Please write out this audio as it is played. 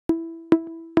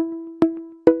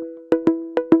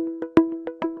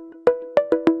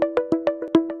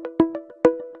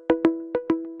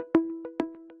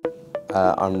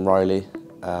I'm Riley.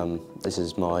 This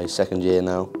is my second year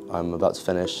now. I'm about to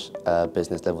finish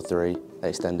Business Level 3,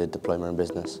 Extended Diploma in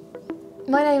Business.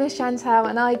 My name is Chantal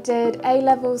and I did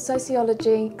A-Level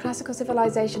Sociology, Classical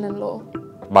Civilization and Law.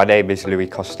 My name is Louis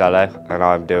Costello and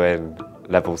I'm doing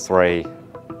Level 3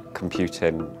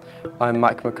 Computing. I'm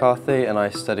Mac McCarthy and I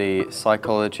study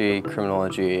Psychology,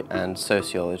 Criminology and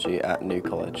Sociology at New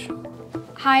College.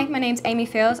 Hi, my name's Amy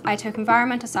Fields. I took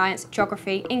Environmental Science,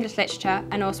 Geography, English Literature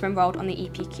and also enrolled on the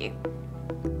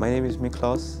EPQ. My name is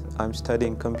Miklos. I'm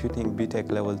studying Computing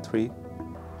BTEC Level 3.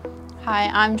 Hi,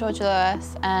 I'm Georgia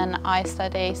Lewis and I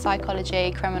study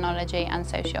Psychology, Criminology and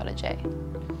Sociology.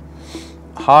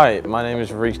 Hi, my name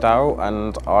is Reece Darrell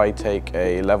and I take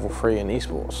a Level 3 in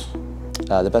Esports.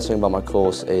 The best thing about my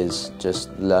course is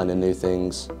just learning new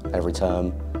things every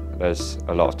term. There's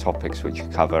a lot of topics which you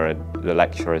cover and the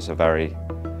lecturers are very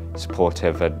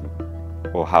supportive and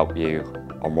will help you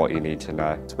on what you need to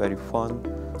know. It's very fun.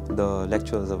 The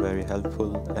lecturers are very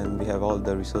helpful and we have all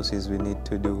the resources we need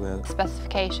to do well.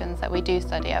 Specifications that we do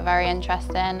study are very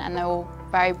interesting and they're all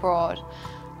very broad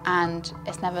and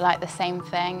it's never like the same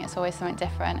thing, it's always something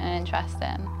different and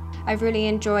interesting. I've really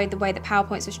enjoyed the way that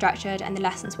PowerPoints were structured and the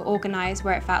lessons were organised,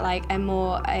 where it felt like a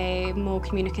more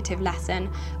communicative lesson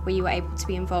where you were able to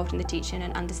be involved in the teaching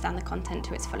and understand the content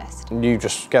to its fullest. You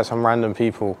just get some random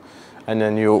people and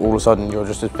then all of a sudden you're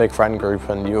just this big friend group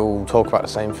and you all talk about the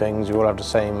same things, you all have the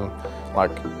same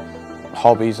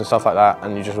hobbies and stuff like that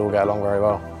and you just all get along very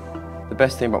well. The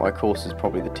best thing about my course is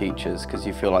probably the teachers because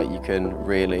you feel like you can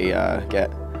really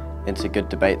get into good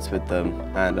debates with them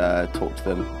and talk to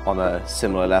them on a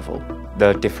similar level.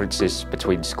 The differences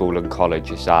between school and college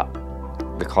is that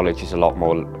the college is a lot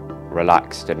more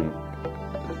relaxed and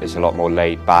it's a lot more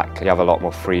laid back. You have a lot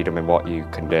more freedom in what you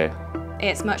can do.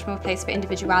 It's much more a place for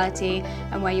individuality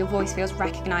and where your voice feels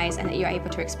recognised and that you're able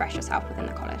to express yourself within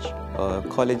the college.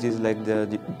 College is like,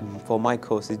 for my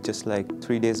course, it's just like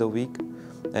 3 days a week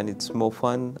and it's more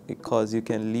fun because you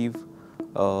can leave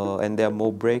and there are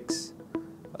more breaks.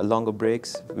 Longer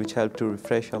breaks which help to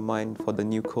refresh our mind for the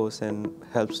new course and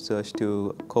helps us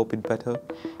to cope it better.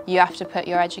 You have to put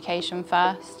your education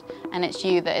first and it's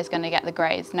you that is going to get the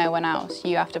grades, no one else.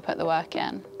 You have to put the work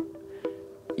in.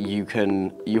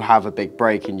 You have a big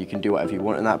break and you can do whatever you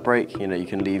want in that break. You know, you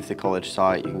can leave the college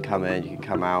site, you can come in, you can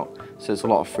come out, so it's a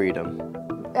lot of freedom.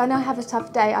 I know I have a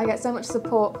tough day, I get so much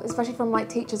support, especially from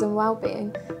teachers and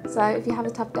wellbeing. So if you have a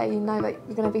tough day, you know that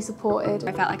you're going to be supported.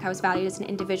 I felt like I was valued as an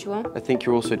individual. I think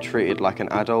you're also treated like an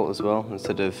adult as well,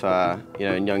 instead of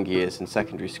in younger years in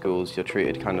secondary schools you're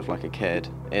treated kind of like a kid.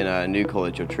 In a new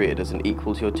college you're treated as an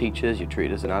equal to your teachers, you're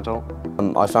treated as an adult.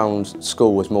 I found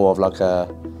school was more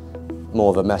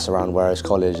of a mess around, whereas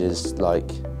college is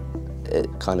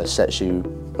it kind of sets you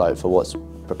for what's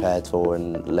prepared for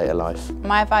in later life.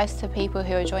 My advice to people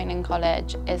who are joining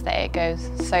college is that it goes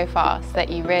so fast that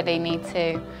you really need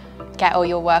to get all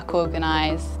your work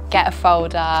organised, get a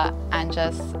folder and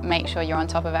just make sure you're on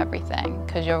top of everything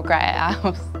because you'll regret it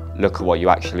else. Look at what you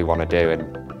actually want to do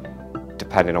and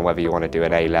depending on whether you want to do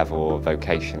an A-level or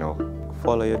vocational.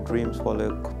 Follow your dreams, follow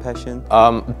your passion.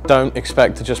 Don't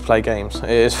expect to just play games. It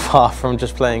is far from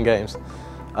just playing games.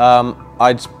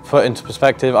 I'd put into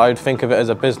perspective, I would think of it as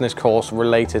a business course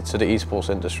related to the esports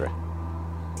industry.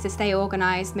 To stay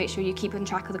organised, make sure you keep on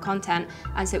track of the content,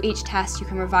 and so each test you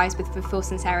can revise with full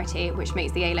sincerity, which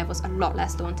makes the A-levels a lot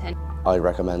less daunting. I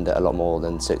recommend it a lot more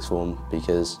than sixth form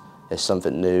because it's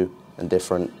something new and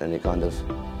different and it kind of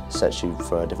sets you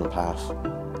for a different path.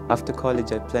 After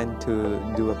college I plan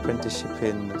to do apprenticeship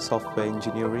in software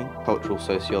engineering. Cultural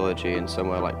sociology in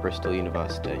somewhere like Bristol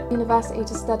University. University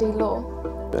to study law.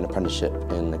 An apprenticeship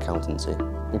in accountancy.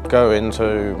 Go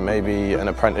into maybe an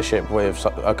apprenticeship with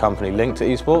a company linked to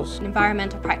esports. An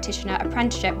environmental practitioner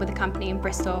apprenticeship with a company in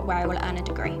Bristol where I will earn a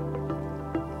degree.